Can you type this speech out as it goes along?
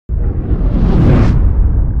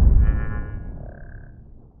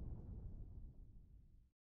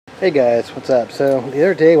Hey guys, what's up? So the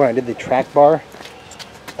other day when I did the track bar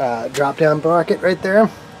drop down bracket right there,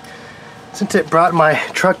 since it brought my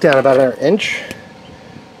truck down about an inch,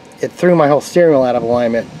 it threw my whole steering wheel out of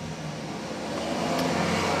alignment.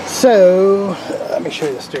 So let me show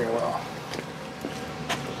you the steering wheel.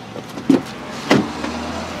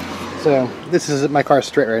 So this is my car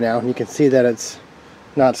straight right now, and you can see that it's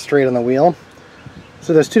not straight on the wheel.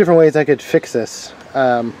 So there's two different ways I could fix this.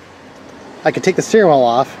 I could take the steering wheel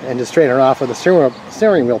off and just straighten it off with a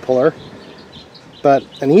steering wheel puller. But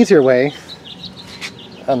an easier way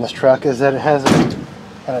on this truck is that it has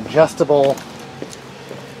an adjustable, it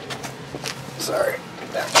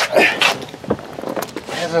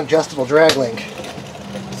has an adjustable drag link.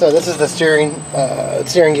 So this is the steering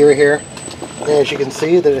gear here. And as you can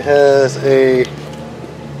see, that it has a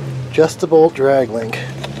adjustable drag link.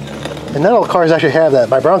 And not all cars actually have that.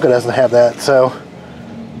 My Bronco doesn't have that, so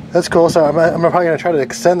that's cool. So I'm probably going to try to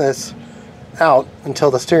extend this out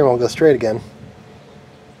until the steering wheel goes straight again.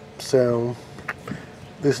 So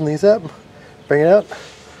loosen these up, bring it out.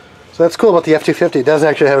 So that's cool about the F250. It does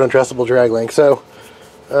actually have an adjustable drag link. So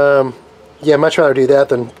yeah, I'd much rather do that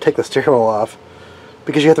than take the steering wheel off,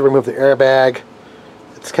 because you have to remove the airbag.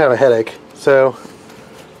 It's kind of a headache. So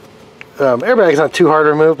airbag's not too hard to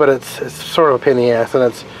remove, but it's sort of a pain in the ass, and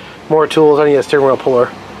it's more tools. I need a steering wheel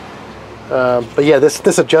puller. But yeah, this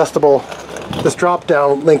drop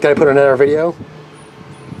down link that I put in another video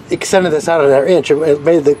extended this out another inch. It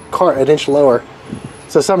made the car an inch lower.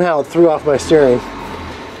 So somehow it threw off my steering.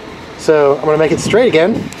 So I'm going to make it straight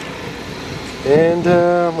again, and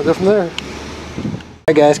we'll go from there.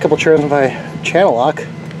 Alright guys, a couple turns with my channel lock,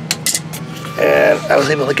 and I was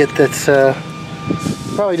able to get this,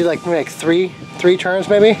 probably did like three turns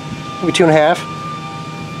maybe 2.5,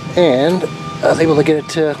 and I was able to get it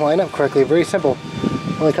to line up correctly. Very simple,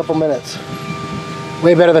 only a couple minutes.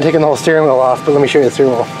 Way better than taking the whole steering wheel off, but let me show you the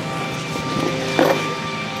steering wheel.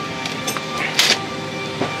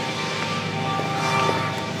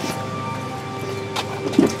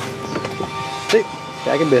 See,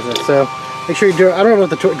 back in business. So make sure you do, I don't know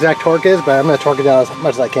what the exact torque is, but I'm going to torque it down as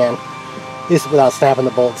much as I can, at least without snapping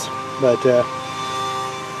the bolts. But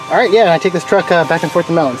alright, yeah, I take this truck back and forth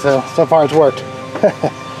the mountain, so far it's worked.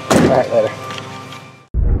 Alright, later.